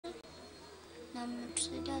To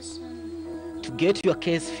get your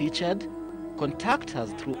case featured, contact us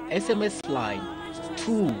through SMS line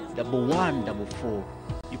 21144.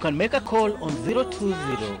 You can make a call on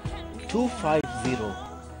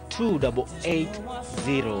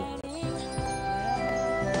 020-250-2880.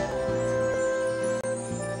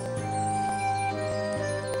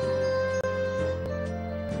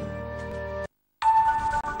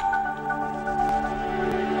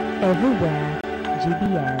 Everywhere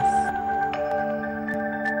GBS.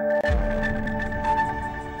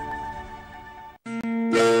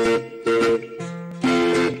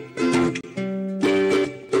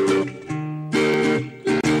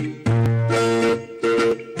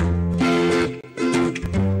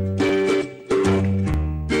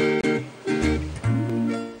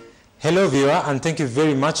 Hello viewer, and thank you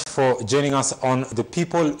very much for joining us on the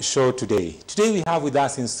People Show today. Today we have with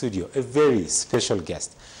us in studio a very special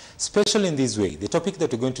guest. Special in this way, the topic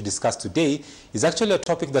that we're going to discuss today is actually a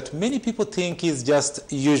topic that many people think is just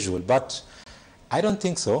usual, but I don't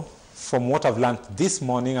think so. From what I've learned this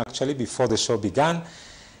morning, actually before the show began,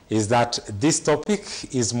 is that this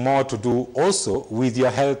topic is more to do also with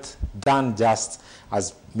your health than just,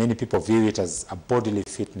 as many people view it, as a bodily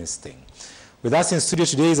fitness thing. With us in studio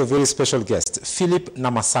today is a very special guest, Philip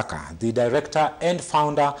Namasaka, the director and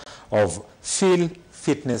founder of Phil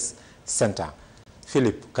Fitness Center.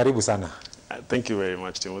 Philip, karibu sana. Thank you very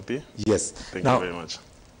much, Timothy. Yes. Thank you very much.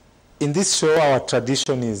 In this show, our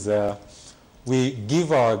tradition is we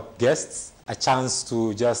give our guests a chance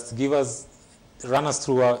to just run us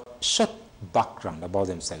through a short background about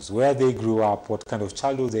themselves, where they grew up, what kind of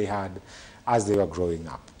childhood they had as they were growing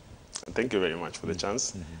up. Thank you very much for the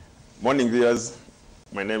chance. Morning viewers,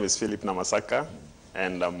 my name is Philip Namasaka,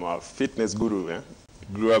 and I'm a fitness guru.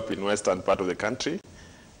 Grew up in western part of the country,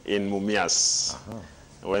 in Mumias.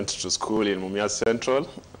 I went to school in Mumias Central.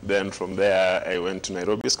 Then from there, I went to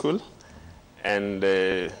Nairobi School. And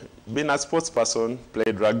being a sports person,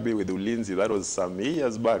 played rugby with Ulinzi. That was some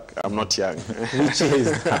years back. I'm not young. Which year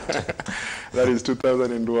is that? That is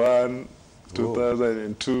 2001,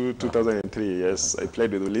 2002, 2003. Yes, I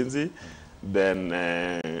played with Ulinzi. Then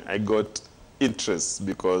I got interest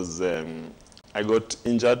because I got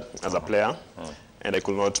injured as a player and I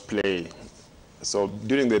could not play. So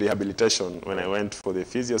during the rehabilitation, when I went for the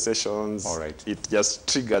physio sessions, it just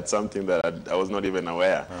triggered something that I was not even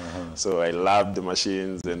aware. So I loved the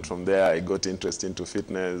machines, and from there I got interest into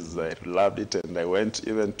fitness. I loved it, and I went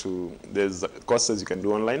even to, there's courses you can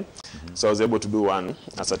do online. So I was able to do one,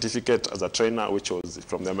 a certificate as a trainer, which was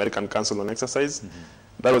from the American Council on Exercise.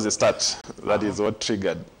 That was the start. That is what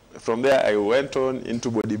triggered. From there, I went on into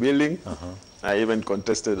bodybuilding. I even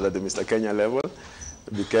contested at the Mr. Kenya level.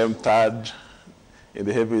 Became third in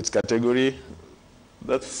the heavyweight category.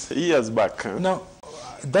 That's years back. Now,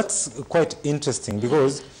 that's quite interesting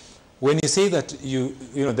because when you say that you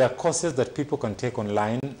know, there are courses that people can take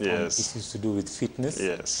online on issues to do with fitness,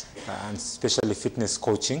 and especially fitness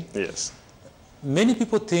coaching. Many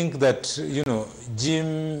people think that, you know,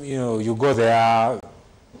 gym, you know, you go there,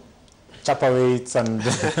 chapa weights, and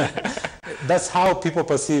that's how people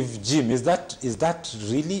perceive gym. Is that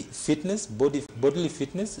really fitness, bodily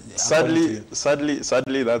fitness? Sadly,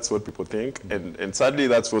 that's what people think, and sadly,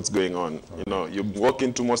 that's what's going on. You know, you walk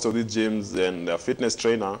into most of these gyms, and a fitness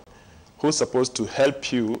trainer who's supposed to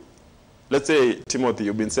help you. Let's say, Timothy,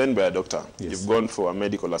 you've been sent by a doctor. You've gone for a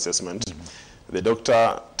medical assessment. The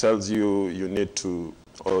doctor tells you you need to,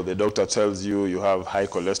 or the doctor tells you you have high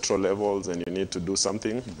cholesterol levels and you need to do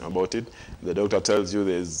something about it. The doctor tells you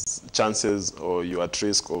there's chances or you're at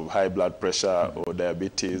risk of high blood pressure or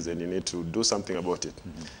diabetes and you need to do something about it.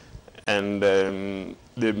 And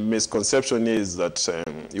the misconception is that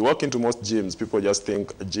you walk into most gyms, people just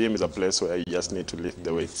think a gym is a place where you just need to lift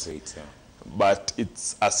the weights. But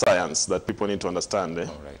it's a science that people need to understand.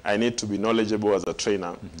 I need to be knowledgeable as a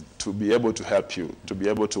trainer to be able to help you, to be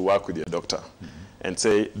able to work with your doctor and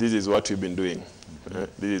say, this is what we've been doing.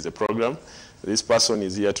 This is the program. This person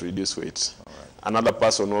is here to reduce weight. Another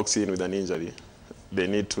person walks in with an injury. They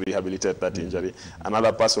need to rehabilitate that injury.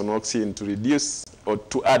 Another person walks in to reduce or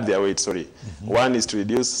to add their weight, sorry. One is to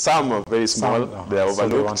reduce. Some are very small, they are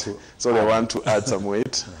overlooked, so they want to add some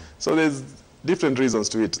weight. So there's different reasons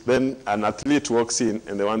to it. Then an athlete walks in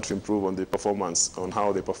and they want to improve on the performance, on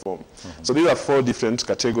how they perform. So these are 4 different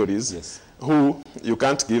categories who you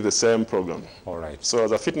can't give the same program. So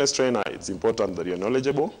as a fitness trainer, it's important that you're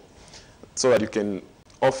knowledgeable so that you can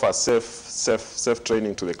offer safe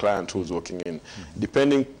training to the client who's walking in,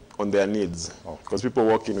 depending on their needs, because people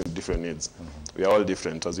walk in with different needs. We are all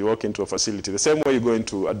different. As you walk into a facility, the same way you go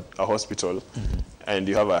into a hospital and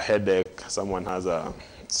you have a headache, someone has a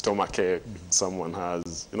stomachache, someone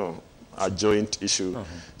has, a joint issue.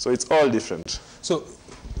 So it's all different. So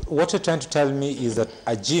what you're trying to tell me is that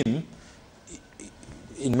a gym,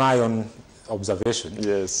 in my own observation,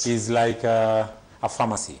 Yes. is like a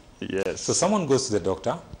pharmacy. Yes. So someone goes to the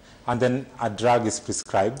doctor, and then a drug is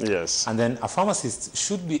prescribed. Yes. And then a pharmacist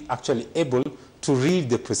should be actually able to read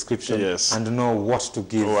the prescription Yes. and know what to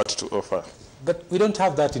give. What to offer. But we don't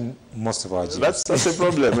have that in most of our gyms. That's a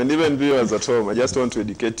problem. And even viewers at home, I just want to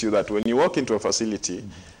educate you that when you walk into a facility,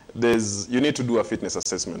 you need to do a fitness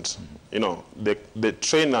assessment. The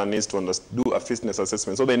trainer needs to do a fitness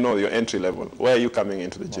assessment so they know your entry level. Where are you coming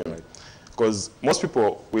into the gym? Because most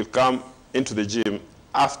people will come into the gym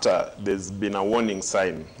after there's been a warning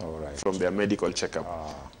sign from their medical checkup.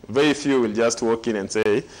 Very few will just walk in and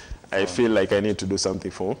say, I feel like I need to do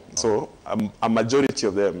something for. So a majority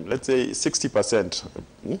of them, let's say 60%,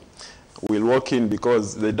 will walk in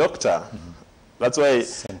because the doctor, that's why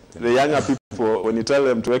the younger people, when you tell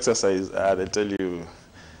them to exercise, they tell you,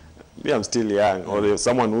 I'm still young, or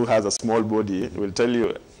someone who has a small body will tell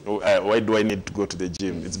you, why do I need to go to the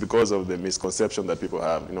gym? It's because of the misconception that people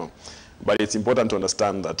have, But it's important to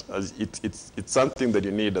understand that it's something that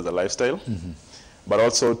you need as a lifestyle, but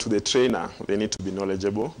also to the trainer, they need to be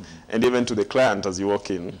knowledgeable, and even to the client as you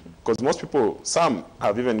walk in. Because most people, some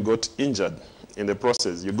have even got injured in the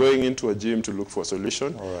process. You're going into a gym to look for a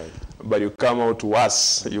solution, but you come out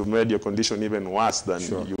worse. You've made your condition even worse than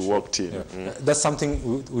you walked in. Yeah. That's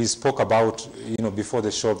something we spoke about, before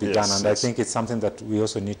the show began, and I think it's something that we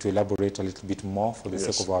also need to elaborate a little bit more for the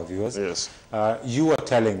sake of our viewers. Yes. You were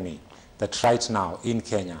telling me that right now in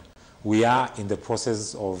Kenya, we are in the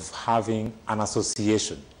process of having an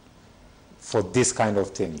association for this kind of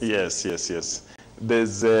thing. Yes.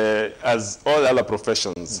 There's, as all other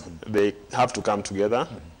professions, they have to come together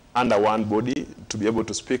under one body to be able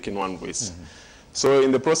to speak in one voice. So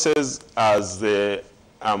in the process,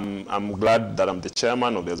 I'm glad that I'm the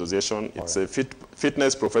chairman of the association. It's a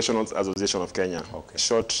Fitness Professionals Association of Kenya,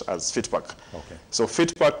 short as FitPac. So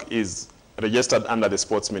FitPac is registered under the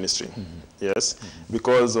sports ministry,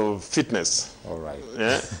 because of fitness.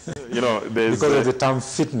 Yeah, because of the term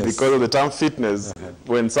fitness. Because of the term fitness,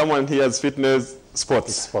 when someone hears fitness,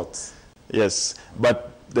 sports. Yes,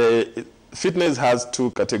 but the fitness has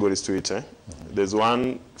two categories to it. There's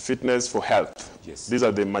one, fitness for health. These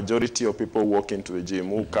are the majority of people who walk into the gym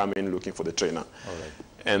who come in looking for the trainer.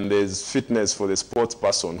 And there's fitness for the sports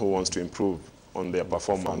person who wants to improve on their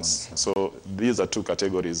performance. So these are two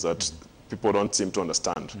categories that people don't seem to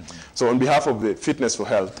understand. So on behalf of the Fitness for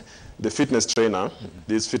Health, the fitness trainer,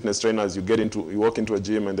 these fitness trainers, you walk into a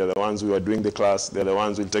gym and they're the ones who are doing the class, they're the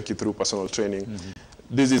ones who will take you through personal training.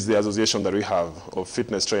 This is the association that we have of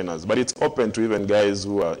fitness trainers, but it's open to even guys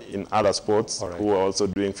who are in other sports who are also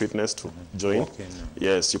doing fitness to join.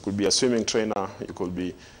 Yes, you could be a swimming trainer,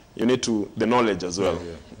 you need the knowledge as well.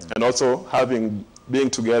 And also being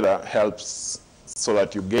together helps so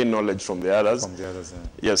that you gain knowledge from the others.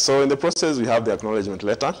 Yes, so in the process, we have the acknowledgement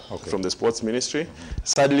letter from the sports ministry.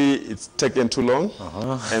 Sadly, it's taken too long,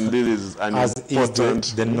 and this is an important...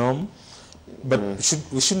 Is the norm, but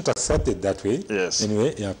we shouldn't accept it that way. Yes.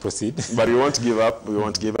 Anyway, proceed. But we won't give up. We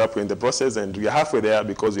won't give up in the process, and we are halfway there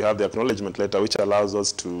because we have the acknowledgement letter, which allows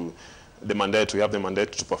us to we have the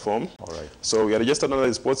mandate to perform. So we are registered under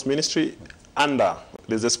the sports ministry.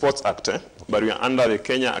 There's a Sports Act, but we are under the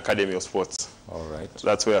Kenya Academy of Sports.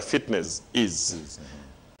 That's where fitness is.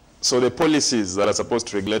 So the policies that are supposed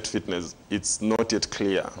to regulate fitness, it's not yet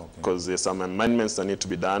clear because there's some amendments that need to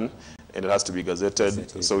be done and it has to be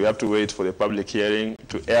gazetted. So we have to wait for the public hearing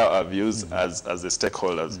to air our views as the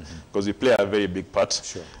stakeholders because we play a very big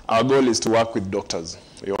part. Our goal is to work with doctors.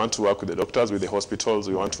 We want to work with the doctors, with the hospitals.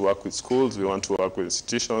 We want to work with schools. We want to work with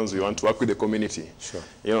institutions. We want to work with the community.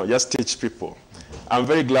 Just teach people. I'm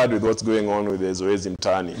very glad with what's going on with the Zoezi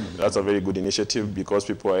Mtaani. That's a very good initiative because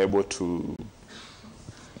people are able to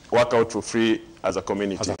work out for free as a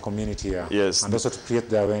community. As a community, Yes. And also to create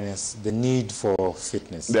the awareness, the need for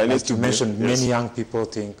fitness. There needs to be, mentioned, many young people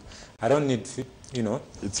think, I don't need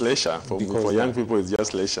It's leisure. For young people, it's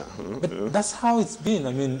just leisure. But that's how it's been.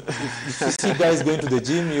 I mean, if you see guys going to the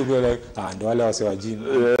gym, you go like, and wale wase wa gym.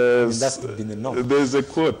 Yes. That's been the norm. There's a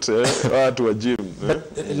quote, to a gym.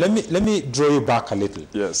 But let me draw you back a little.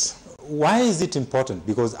 Yes. Why is it important?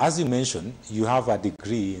 Because as you mentioned, you have a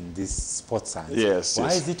degree in this sports science. Yes. Why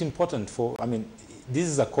is it important this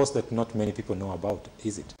is a course that not many people know about,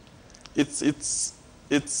 is it?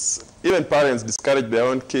 It's even parents discourage their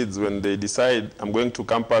own kids when they decide, I'm going to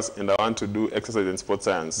campus and I want to do exercise and sports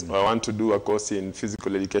science, or I want to do a course in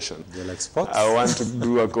physical education. They're like sports? I want to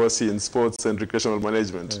do a course in sports and recreational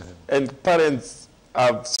management. And parents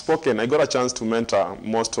I've spoken, I got a chance to mentor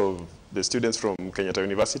most of the students from Kenyatta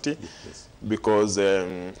University because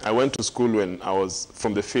I went to school when I was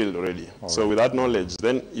from the field already. So with that knowledge,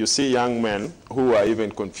 then you see young men who are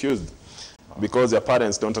even confused because their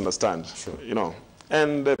parents don't understand, you know.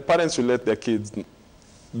 And the parents should let their kids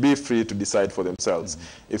be free to decide for themselves.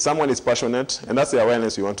 If someone is passionate, and that's the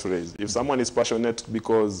awareness we want to raise, if someone is passionate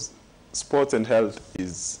because sports and health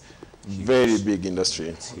is very big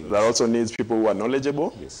industry that also needs people who are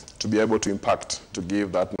knowledgeable to be able to impact, to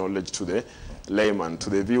give that knowledge to the layman, to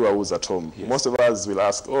the viewer who's at home. Most of us will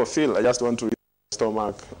ask, oh, Phil, I just want to read my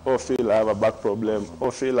stomach. Oh, Phil, I have a back problem. Oh,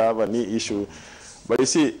 Phil, I have a knee issue. But you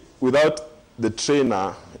see, without the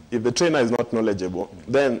trainer, if the trainer is not knowledgeable,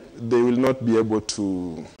 then they will not be able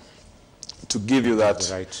to give you that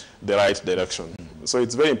the right direction. So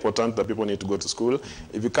it's very important that people need to go to school.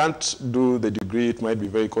 If you can't do the degree, it might be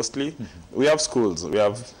very costly. We have schools. We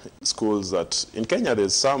have schools that in Kenya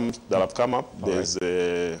there's some that have come up. There's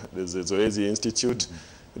the Zoezi Institute.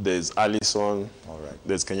 There's Allison.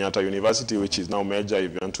 There's Kenyatta University, which is now major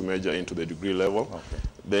if you want to major into the degree level.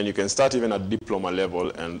 Then you can start even at diploma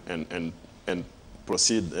level and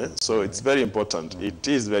proceed. So it's very important. It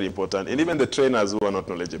is very important. And even the trainers who are not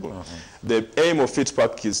knowledgeable. The aim of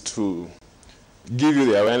FitPack is to give you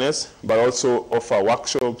the awareness, but also offer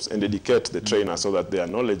workshops and educate the trainer so that they are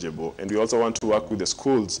knowledgeable. And we also want to work with the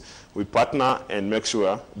schools. We partner and make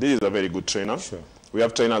sure this is a very good trainer. We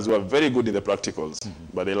have trainers who are very good in the practicals,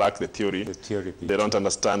 but they lack the theory. They don't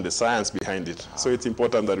understand the science behind it. So it's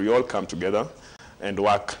important that we all come together and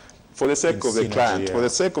work for the sake of the client, for the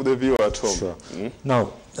sake of the viewer at home.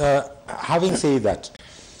 Now, having said that,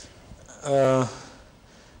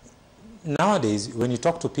 nowadays, when you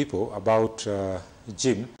talk to people about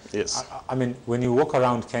gym, I mean, when you walk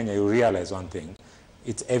around Kenya, you realize one thing.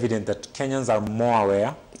 It's evident that Kenyans are more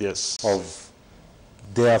aware of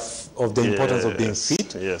the importance of being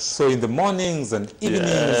fit. So in the mornings and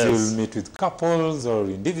evenings, you'll meet with couples or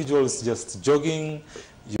individuals just jogging.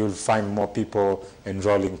 You'll find more people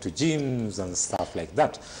enrolling to gyms and stuff like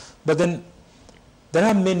that. But then there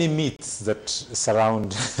are many myths that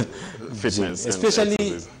surround fitness,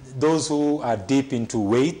 especially those who are deep into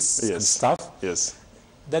weights and stuff.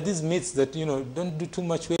 That these myths that, you know, don't do too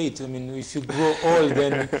much weight. I mean, if you grow old,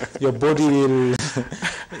 then your body will,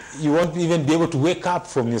 you won't even be able to wake up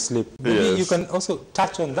from your sleep. Maybe you can also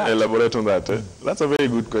touch on that. Elaborate on that. That's a very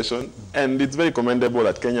good question. And it's very commendable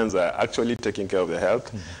that Kenyans are actually taking care of their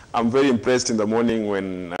health. I'm very impressed in the morning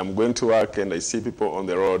when I'm going to work and I see people on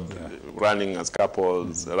the road running as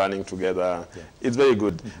couples, running together. It's very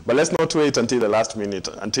good. But let's not wait until the last minute,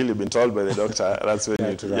 until you've been told by the doctor. That's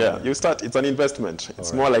when you start. It's an investment.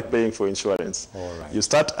 It's more like paying for insurance. You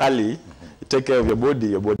start early, you take care of your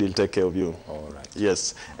body will take care of you.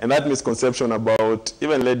 Yes. And that misconception about,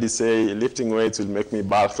 even ladies say, lifting weights will make me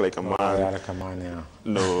bulk like a man.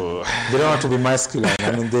 No. They don't want to be masculine.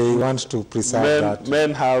 I mean, they want to preserve that.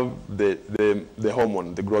 Men have the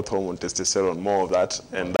hormone, the growth hormone, testosterone, more of that,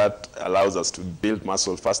 and that allows us to build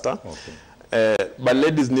muscle faster. But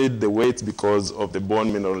ladies need the weight because of the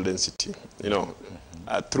bone mineral density. You know,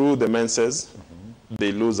 through the menses,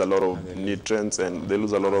 they lose a lot of nutrients and they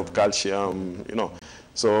lose a lot of calcium, you know.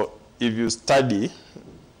 So if you study,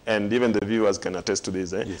 and even the viewers can attest to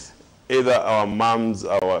this, either our moms,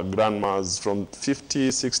 our grandmas from 50s,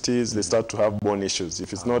 60s, they start to have bone issues.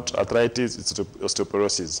 If it's not arthritis, it's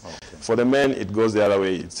osteoporosis. For the men, it goes the other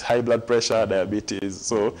way. It's high blood pressure, diabetes.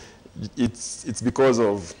 So it's because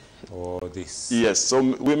of this. Yes, so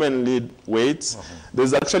women need weights.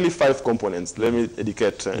 There's actually 5 components. Let me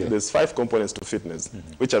educate. There's 5 components to fitness,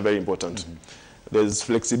 which are very important. There's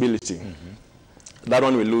flexibility. That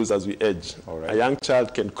one we lose as we age. A young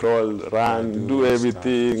child can crawl, run, do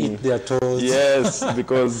everything. Eat their toes. Yes,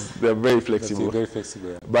 because they're very flexible.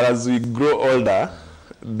 But as we grow older,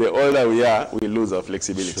 the older we are, we lose our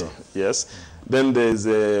flexibility. Yes. Then there's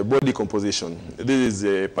body composition. This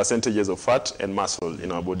is percentages of fat and muscle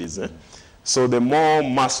in our bodies. So the more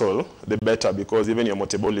muscle, the better, because even your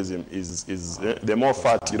metabolism is the more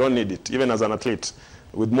fat, you don't need it, even as an athlete.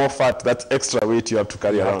 With more fat, that's extra weight you have to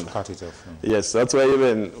carry around. Cut it off. Yes, that's why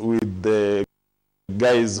even with the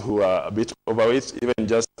guys who are a bit overweight, even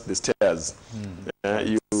just the stairs,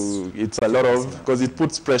 it's a lot of, because it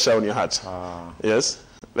puts pressure on your heart. Yes,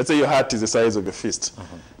 let's say your heart is the size of your fist.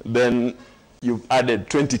 Then you've added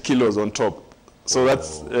 20 kilos on top. So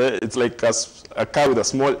that's, it's like a car with a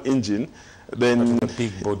small engine. Then a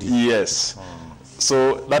big body. Yes.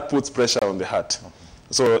 So that puts pressure on the heart.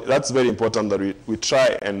 So that's very important that we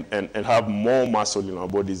try and have more muscle in our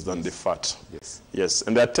bodies than the fat. Yes. Yes,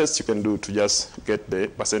 and there are tests you can do to just get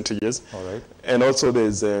the percentages. All right. And also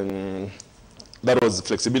there's, that was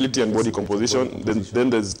flexibility and body composition. Then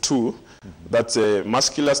there's two. That's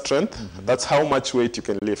muscular strength. That's how much weight you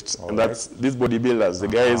can lift. All and that's these bodybuilders, the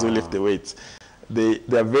guys who lift the weights. They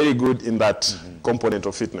are very good in that component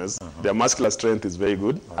of fitness. Their muscular strength is very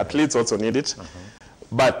good. Athletes also need it.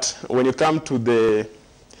 But when you come to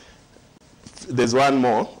there's one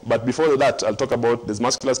more, but before that, I'll talk about there's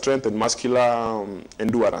muscular strength and muscular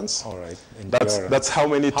endurance. All right. That's how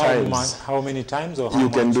many times. How many times or how you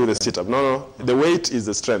much can do the sit-up. No, the weight is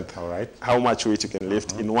the strength. All right. How much weight you can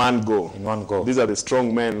lift in one go. In one go. These are the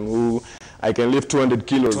strong men who I can lift 200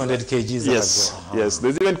 kilos. 200 kgs. Yes, yes.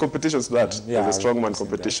 There's even competitions to that. Yeah, there's a strongman I've seen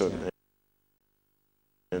competition. that,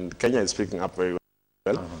 And Kenya is picking up very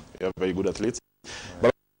well. We have very good athletes.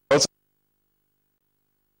 But also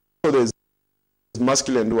there's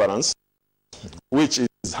muscular endurance, which is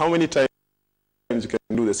how many times you can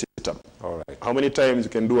do the sit-up. All right. How many times you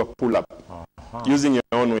can do a pull-up using your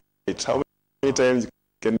own weight. How many times you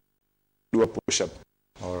can do a push-up.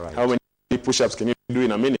 All right. How many push-ups can you do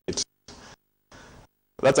in a minute?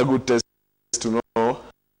 That's a good test to know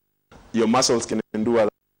your muscles can endure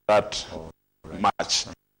that much.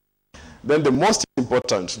 Then the most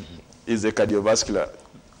important is the cardiovascular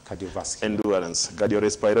endurance,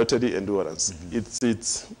 cardiorespiratory endurance.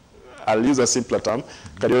 I'll use a simpler term.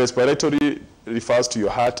 Cardiorespiratory refers to your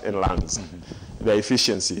heart and lungs, their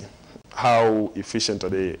efficiency. How efficient are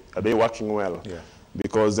they? Are they working well? Yeah.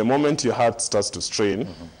 Because the moment your heart starts to strain,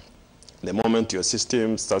 the moment your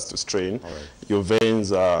system starts to strain, your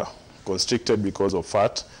veins are constricted because of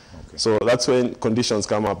fat. Okay. So that's when conditions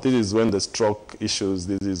come up. This is when the stroke issues,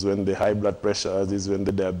 this is when the high blood pressure, this is when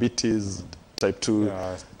the diabetes, type 2.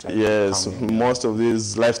 Yes, most of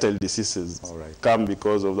these lifestyle diseases come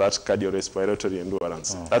because of that cardiorespiratory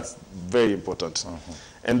endurance. That's very important.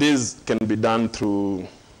 And these can be done through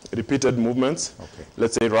repeated movements.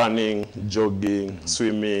 Let's say running, jogging,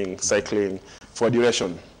 swimming, cycling, for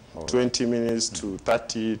duration. 20 minutes to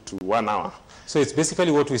 30 to 1 hour. So it's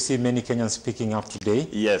basically what we see many Kenyans picking up today.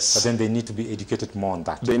 Yes. But then they need to be educated more on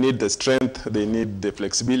that. They need the strength, they need the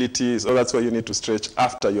flexibility. So that's why you need to stretch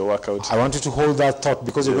after your workout. I want you to hold that thought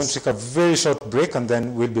because we're going to take a very short break and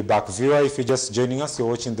then we'll be back. Viewer, if you're just joining us, you're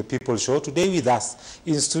watching The People Show. Today with us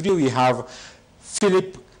in studio we have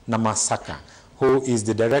Philip Namasaka, who is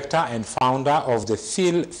the director and founder of the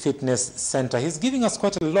Phil Fitness Center. He's giving us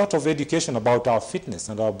quite a lot of education about our fitness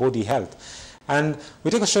and our body health. And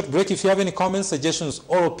we take a short break. If you have any comments, suggestions,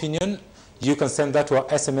 or opinion, you can send that to our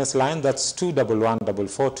SMS line. That's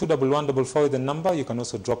 21144. 21144 is the number. You can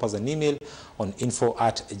also drop us an email on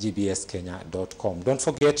info@gbskenya.com. Don't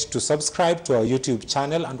forget to subscribe to our YouTube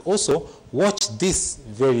channel and also watch this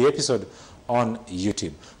very episode on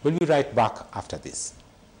YouTube. We'll be right back after this.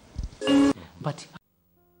 But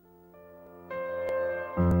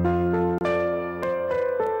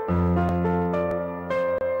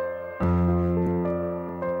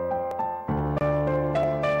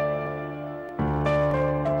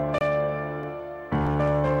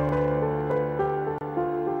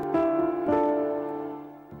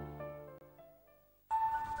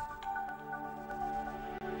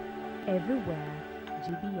Everywhere,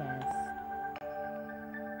 GBS.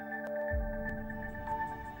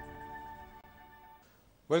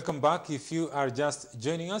 Welcome back. If you are just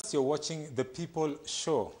joining us, you're watching The People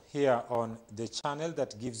Show here on the channel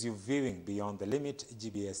that gives you viewing beyond the limit,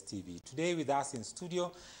 GBS TV. Today with us in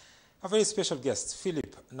studio, a very special guest,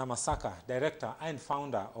 Philip Namasaka, director and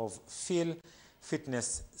founder of Phil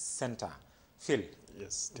Fitness Center. Phil,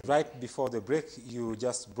 yes. Right before the break, you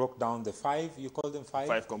just broke down the you call them five?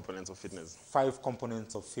 5 components of fitness. 5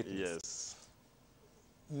 components of fitness. Yes.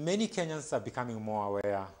 Many Kenyans are becoming more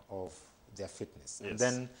aware of their fitness. Yes. And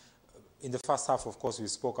then in the first half, of course, we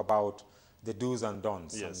spoke about the do's and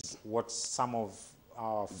don'ts Yes. and what some of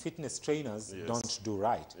our fitness trainers Yes. don't do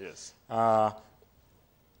right. Yes.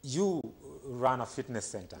 You run a fitness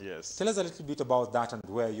center. Yes. Tell us a little bit about that and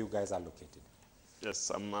where you guys are located.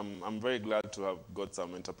 Yes, I'm very glad to have got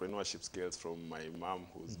some entrepreneurship skills from my mom,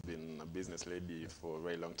 who's been a business lady for a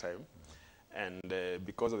very long time. And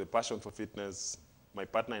because of the passion for fitness, my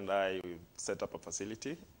partner and I set up a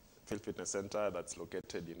facility, Phil Fitness Center, that's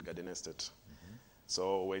located in Garden Estate.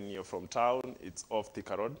 So when you're from town, it's off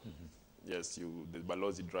Thika Road. Yes, the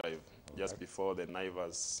Balozi Drive, just before the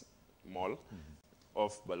Naivas Mall,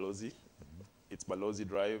 off Balozi. It's Balozi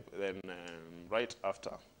Drive, then right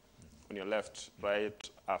after. On your left, right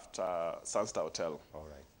after Sunstar Hotel. All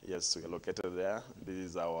right. Yes, we are located there. This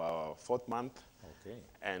is our 4th month. Okay.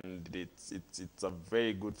 And it's a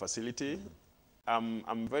very good facility.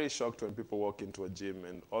 I'm very shocked when people walk into a gym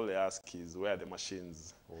and all they ask is, where are the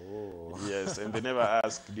machines? Oh. Yes, and they never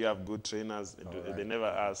ask, do you have good trainers? They never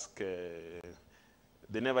ask,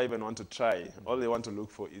 they never even want to try. All they want to look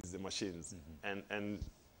for is the machines. And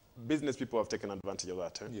business people have taken advantage of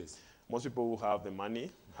that. Yes. Most people who have the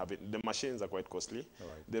money, the machines are quite costly. All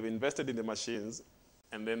right. They've invested in the machines,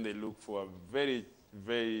 and then they look for a very,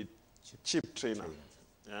 very cheap trainer.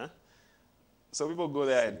 Yeah? So people go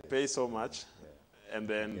there and pay so much, and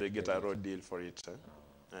then they get a raw deal for it.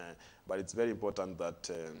 But it's very important that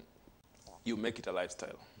you make it a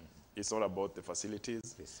lifestyle. It's not about the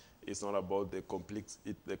facilities. Yes. It's not about the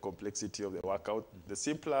complexity of the workout. The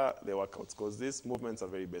simpler the workouts, because these movements are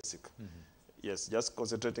very basic. Yes, just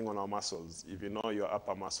concentrating on our muscles. If you know your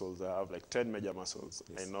upper muscles, I have like 10 major muscles.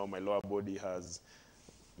 Yes. I know my lower body has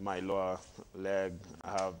my lower leg.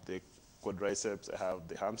 I have the quadriceps. I have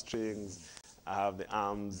the hamstrings. I have the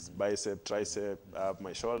arms, bicep, tricep. I have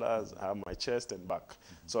my shoulders. I have my chest and back.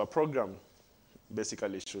 So a program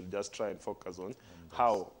basically should just try and focus on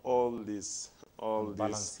how the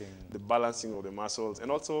balancing of the muscles, and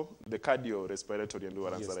also the cardiorespiratory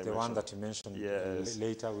endurance that I mentioned. The one that you mentioned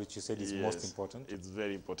later, which you said is most important. It's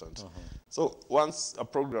very important. So once a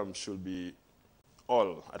program should be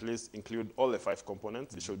at least include all the 5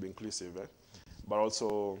 components, it should be inclusive. But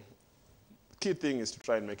also, key thing is to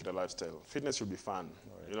try and make it a lifestyle. Fitness should be fun.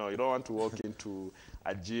 Right. You know, you don't want to walk into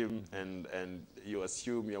a gym and you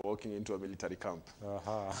assume you're walking into a military camp.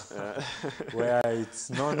 Where it's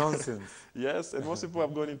no nonsense. Yes, and most people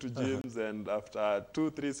have gone into gyms and after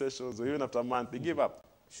 2-3 sessions or even after a month, they give up.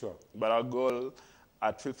 Sure. But our goal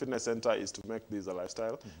at Field Fitness Center is to make this a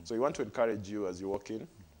lifestyle. So we want to encourage you as you walk in.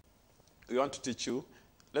 We want to teach you,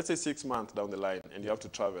 let's say 6 months down the line, and you have to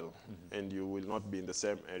travel, and you will not be in the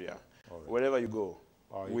same area. Right. Wherever you go,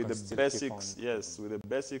 with the basics, with the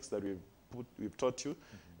basics that we've taught you,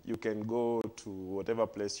 you can go to whatever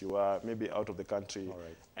place you are, maybe out of the country,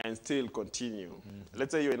 and still continue.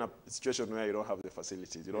 Let's say you're in a situation where you don't have the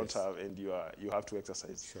facilities, you don't have, and you have to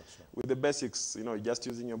exercise. Sure. With the basics, you know, just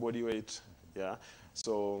using your body weight. Yeah.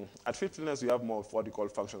 So at Fit Fitness, we have more of what we call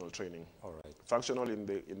functional training. Functional in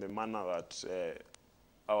the manner that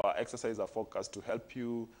our exercises are focused to help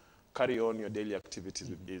you carry on your daily activities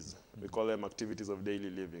with ease. We call them activities of daily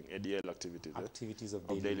living, ADL activities. Activities of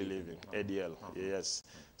daily living. ADL, yes.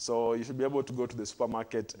 So you should be able to go to the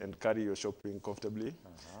supermarket and carry your shopping comfortably.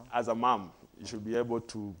 As a mom, you should be able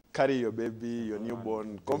to carry your baby, your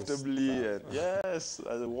newborn comfortably, and as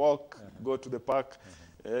a walk, go to the park.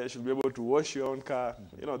 You should be able to wash your own car.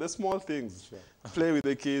 You know, the small things. Play with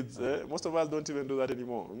the kids. Most of us don't even do that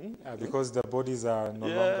anymore. Because the bodies are no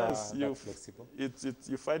longer that flexible.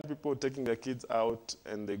 You find people taking their kids out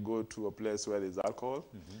and they go to a place where there's alcohol.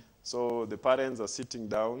 So the parents are sitting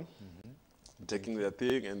down, taking their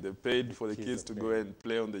thing, and they paid for the kids to go and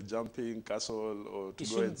play on the jumping castle or to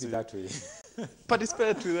go and see. That way.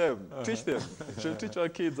 Participate with them, teach them. We should teach our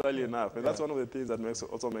kids early enough. And that's one of the things that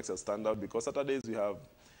also makes us stand out, because Saturdays we have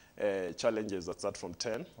challenges that start from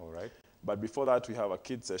 10. But before that, we have a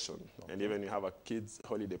kids session. And even you have a kids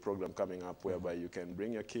holiday program coming up whereby you can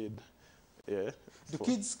bring your kid. Do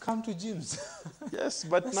kids come to gyms? Yes,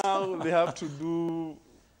 but now they have to do.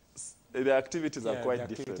 The activities are quite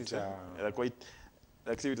different.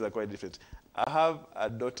 The activities are quite different. I have a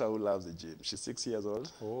daughter who loves the gym. She's 6 years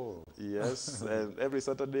old. Oh. Yes, and every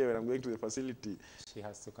Saturday when I'm going to the facility, she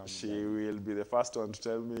has to come. She will be the first one to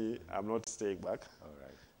tell me I'm not staying back. All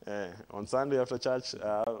right. On Sunday after church,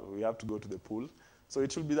 we have to go to the pool. So it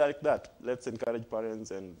should be like that. Let's encourage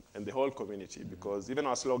parents and the whole community, because even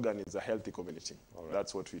our slogan is a healthy community.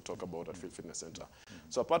 That's what we talk about at Field Fitness Center.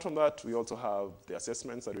 So apart from that, we also have the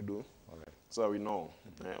assessments that we do. So we know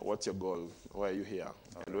what's your goal, why are you here,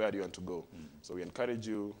 and where do you want to go. So we encourage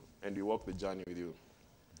you and we walk the journey with you.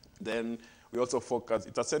 Then we also focus,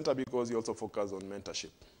 it's a center because we also focus on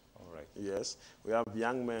mentorship. Yes, we have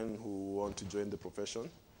young men who want to join the profession,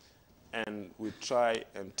 and we try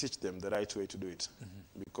and teach them the right way to do it,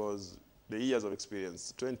 because the years of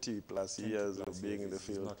experience, 20 plus years of being in the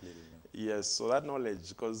field. Yes, so that knowledge,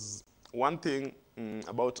 because one thing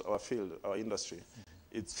about our field, our industry,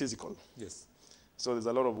 it's physical. Yes. So there's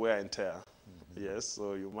a lot of wear and tear. Yes,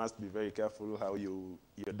 so you must be very careful how your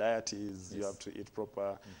diet is. You have to eat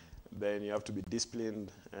proper. Then you have to be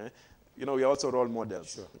disciplined. You know, we are also role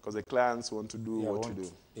models, because the clients want to do what you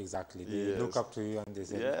do. Exactly. They look up to you and they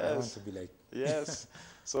say, I want to be like. Yes.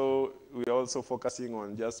 So we're also focusing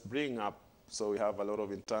on just bringing up. So we have a lot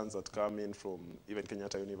of interns that come in from even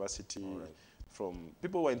Kenyatta University, from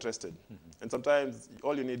people who are interested. And sometimes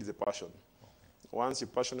all you need is a passion. Once you're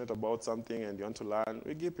passionate about something and you want to learn,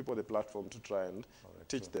 we give people the platform to try and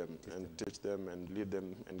teach them and lead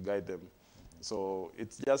them and guide them. So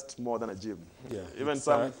it's just more than a gym. Yeah, Even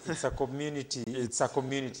it's a community. It's a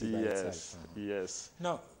community by itself. Yes.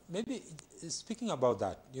 Now, maybe speaking about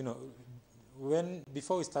that, you know,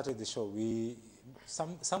 before we started the show,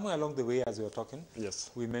 somewhere along the way as we were talking,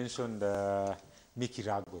 Yes. we mentioned Mickey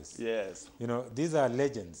Ragos. Yes. You know, these are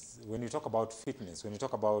legends. When you talk about fitness, when you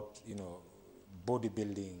talk about, you know,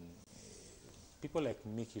 bodybuilding, people like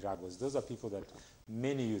Mickey Ragos, those are people that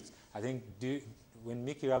many youths, I think, when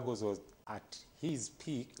Mickey Ragos was at his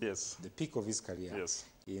peak, Yes. the peak of his career, Yes.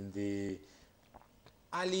 in the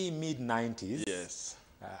early mid-90s, Yes.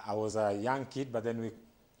 I was a young kid, but then we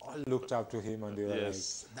all looked up to him and they were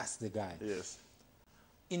Yes. like, that's the guy. Yes.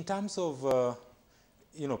 In terms of,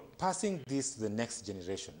 you know, passing this to the next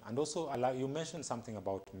generation, and also you mentioned something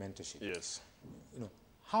about mentorship. Yes. You know,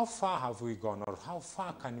 how far have we gone, or how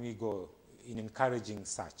far can we go in encouraging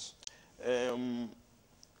such?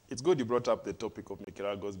 It's good you brought up the topic of Mickey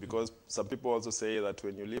Ragos, because some people also say that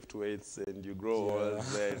when you lift weights and you grow old,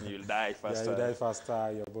 then you'll die faster. Yeah, you die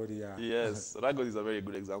faster, your body, Yes, Ragos is a very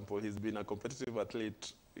good example. He's been a competitive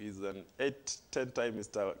athlete. He's an 10-time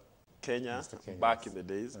Mr. Kenya, back in the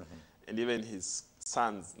days. And even his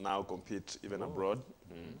sons now compete even abroad.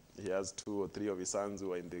 He has 2 or 3 of his sons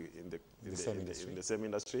who are in the same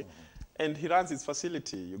industry. And he runs his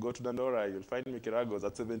facility. You go to Dandora, you'll find Mickey Ragos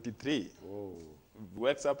at 73. Whoa.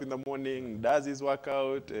 Wakes up in the morning, does his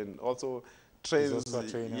workout, and also trains. He's also a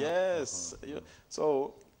trainer. Yes. Yeah.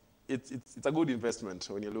 So it's a good investment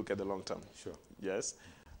when you look at the long term. Sure. Yes.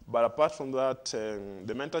 But apart from that,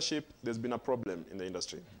 the mentorship, there's been a problem in the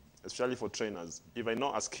industry, especially for trainers. If I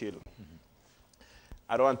know a skill,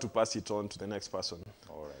 I don't want to pass it on to the next person.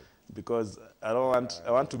 All right. Because I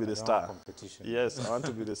want to be the star. Competition. Yes, I want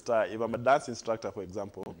to be the star. If I'm a dance instructor, for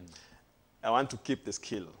example, I want to keep the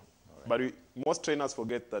skill. But most trainers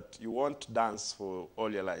forget that you won't dance for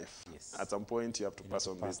all your life. Yes. At some point, you have to pass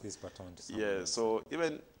on this baton to someone Yeah, else. so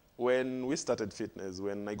even when we started fitness,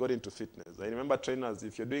 when I got into fitness, I remember trainers,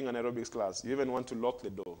 if you're doing an aerobics class, you even want to lock the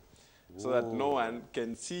door so that no one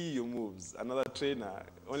can see your moves. Another trainer,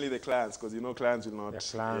 only the clients, because you know clients will not... Your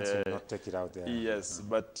clients will not take it out there. Yes,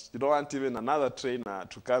 but you don't want even another trainer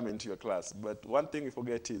to come into your class. But one thing we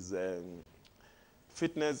forget is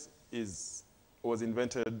fitness was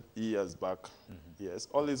invented years back. Yes,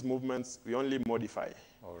 all these movements, we only modify.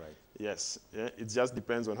 All right. Yes, yeah, it just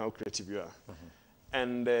depends on how creative you are.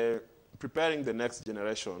 And preparing the next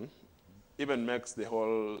generation even makes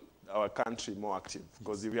our country more active,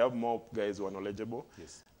 because if you have more guys who are knowledgeable,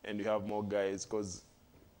 and you have more guys, because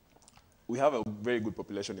we have a very good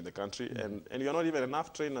population in the country, and you're not even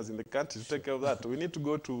enough trainers in the country to take care of that. We need to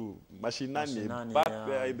go to Mashinani, back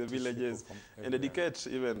there in the villages, and educate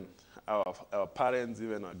even our parents,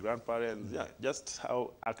 even our grandparents, just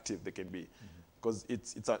how active they can be. Because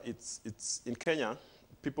it's in Kenya,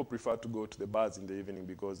 people prefer to go to the bars in the evening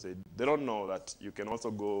because they don't know that you can also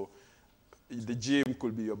go, the gym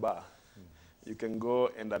could be your bar. You can go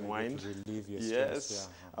and unwind. Relieve your stress.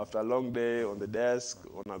 After a long day on the desk,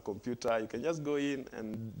 on a computer, you can just go in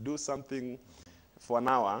and do something for an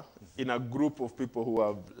hour in a group of people who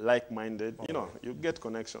are like-minded. You know, you get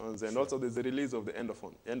connections, and also there's the release of the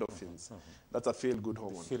endorphins. That's a feel-good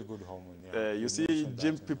hormone. Feel-good hormone, yeah. You see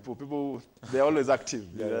gym people, they're always active.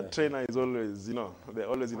 The trainer is always, they're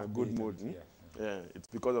always in a good mood. Yeah, it's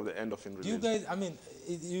because of the endorphin release. Do you guys, I mean,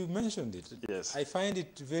 you mentioned it. Yes. I find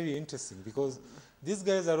it very interesting because these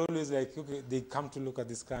guys are always like, okay, they come to look at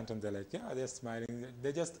this client and they're like, yeah, they're smiling.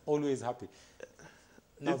 They're just always happy.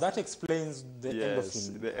 Now that explains the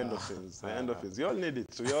endorphin. The endorphins. The endorphins. You all need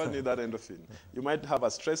it. We all need that endorphin. You might have a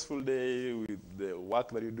stressful day with the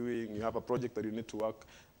work that you're doing. You have a project that you need to work.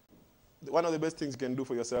 One of the best things you can do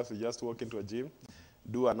for yourself is just walk into a gym,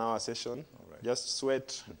 do an hour session, just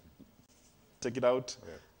sweat, take it out.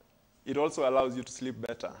 It also allows you to sleep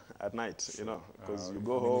better at night, because you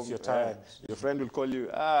go home, if you're tired. Your friend will call you,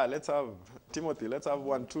 let's have, Timothy, let's have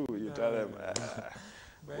 1, 2. You tell them,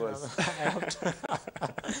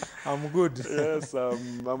 I'm good. Yes,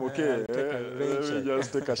 I'm okay. Let me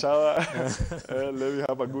just take a shower, let me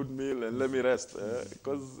have a good meal, and let me rest.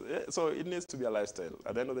 So it needs to be a lifestyle.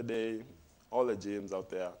 At the end of the day, all the gyms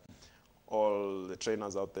out there, all the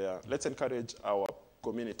trainers out there, let's encourage our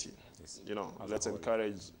community. Let's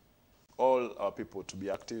encourage all our people to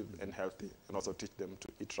be active and healthy, and also teach them to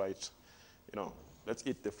eat right. Let's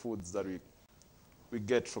eat the foods that we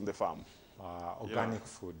get from the farm. Organic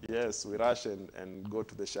food. Yes, we rush and go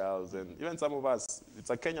to the shelves, and even some of us, it's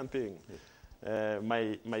a Kenyan thing.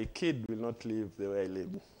 My kid will not live the way I live.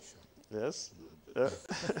 Yes,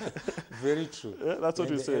 Very true. Yeah, that's what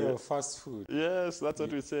In we the era say. of fast food. Yes, that's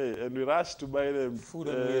what we say. And we rush to buy them. Food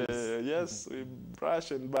on wheels. Yes, we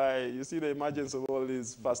rush and buy. You see the emergence of all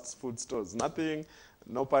these fast food stores. Nothing,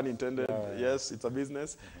 no pun intended. Yes, it's a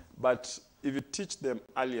business. But if you teach them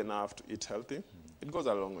early enough to eat healthy, it goes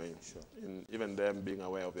a long way in even them being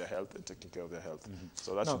aware of their health and taking care of their health.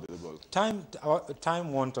 So that should be the goal. Time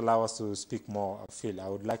won't allow us to speak more, Phil. I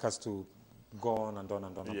would like us to go on and on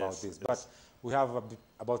and on about this. But we have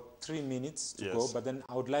about 3 minutes to go. But then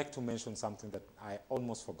I would like to mention something that I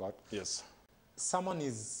almost forgot. Yes. Someone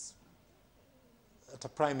is at a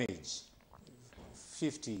prime age,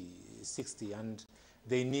 50, 60, and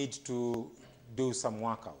they need to do some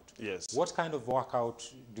workout. Yes. What kind of workout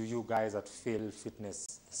do you guys at Phil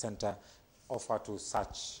Fitness Center offer to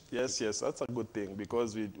such? Yes, that's a good thing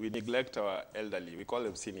because we neglect our elderly. We call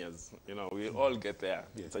them seniors. You know, we all get there.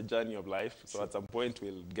 Yes. It's a journey of life. So at some point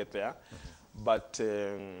we'll get there. But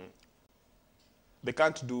they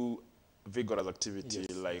can't do vigorous activity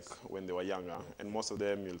like when they were younger. And most of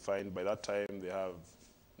them you'll find by that time they have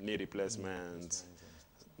knee replacements.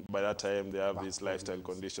 By that time they have these lifestyle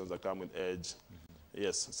conditions that come with age.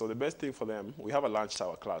 Yes, so the best thing for them, we have a lunch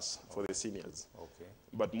hour class for the seniors. Okay.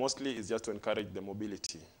 But mostly it's just to encourage the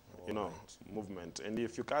mobility, you know, movement. And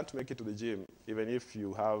if you can't make it to the gym, even if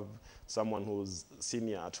you have someone who's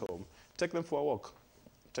senior at home, take them for a walk.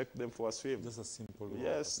 Take them for a swim. Just a simple walk.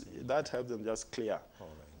 Yes, that helps them just clear.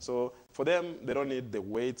 So for them, they don't need the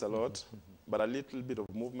weights a lot, but a little bit of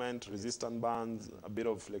movement, resistance bands, a bit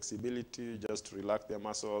of flexibility, just to relax their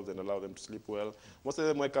muscles and allow them to sleep well. Most of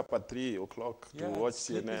them wake up at 3 o'clock to watch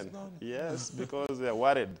CNN. Yes, because they're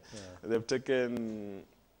worried. They've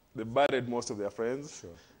buried most of their friends.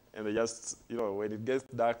 And they just, you know, when it gets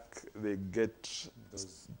dark, they get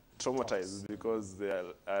traumatized because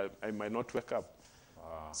I might not wake up.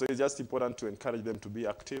 So it's just important to encourage them to be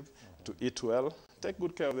active, to eat well, take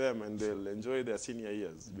good care of them, and they'll enjoy their senior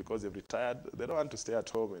years because they've retired. They don't want to stay at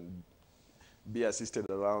home and be assisted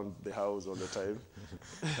around the house all the time.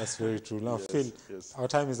 That's very true. Now, Phil, our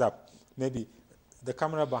time is up. Maybe the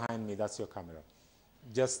camera behind me, that's your camera.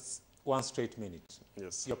 Just 1 straight minute.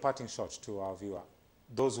 Yes. Your parting shot to our viewer,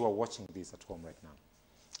 those who are watching this at home right now.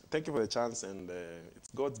 Thank you for the chance, and it's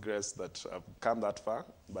God's grace that I've come that far,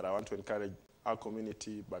 but I want to encourage our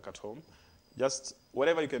community back at home. Just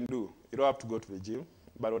whatever you can do. You don't have to go to the gym,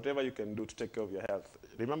 but whatever you can do to take care of your health.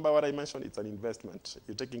 Remember what I mentioned, it's an investment.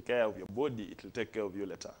 You're taking care of your body, it will take care of you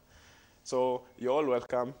later. So you're all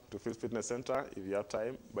welcome to Phil Fitness Center if you have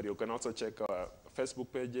time, but you can also check our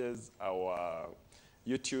Facebook pages, our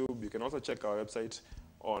YouTube. You can also check our website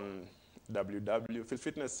on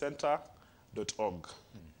www.philfitnesscenter.org.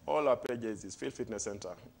 All our pages is Phil Fitness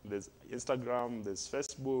Center. There's Instagram, there's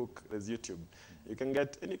Facebook, there's YouTube. You can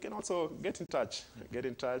also get in touch. Get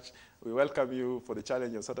in touch. We welcome you for the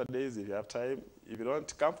challenge on Saturdays if you have time. If you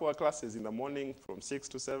don't, come for our classes in the morning from 6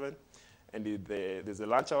 to 7. And there's a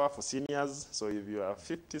lunch hour for seniors. So if you are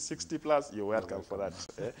 50, 60 plus, you're welcome for that.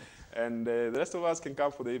 And the rest of us can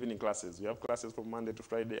come for the evening classes. We have classes from Monday to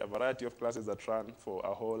Friday, a variety of classes that run for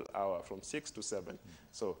a whole hour from 6 to 7.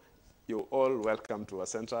 So you're all welcome to our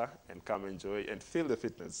center and come enjoy and feel the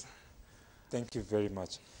fitness. Thank you very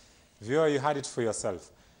much. Viewer, you heard it for yourself.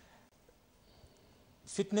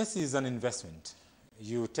 Fitness is an investment.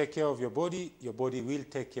 You take care of your body will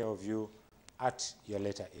take care of you at your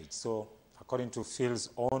later age. So according to Phil's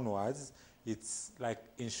own words, it's like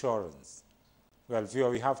insurance. Well, viewer,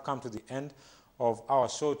 we have come to the end of our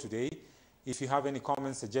show today. If you have any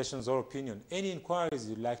comments, suggestions, or opinion, any inquiries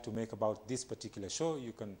you'd like to make about this particular show,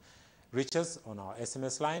 you can reach us on our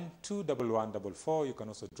SMS line 21144. You can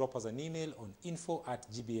also drop us an email on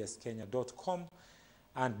info@gbskenya.com.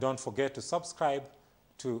 And don't forget to subscribe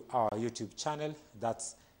to our YouTube channel.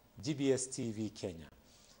 That's GBS TV Kenya.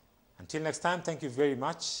 Until next time, thank you very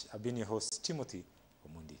much. I've been your host, Timothy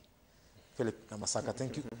Omundi. Philip Namasaka,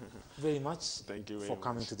 thank you very much for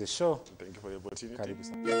coming to the show. Thank you for the opportunity. Karibu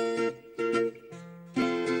sana.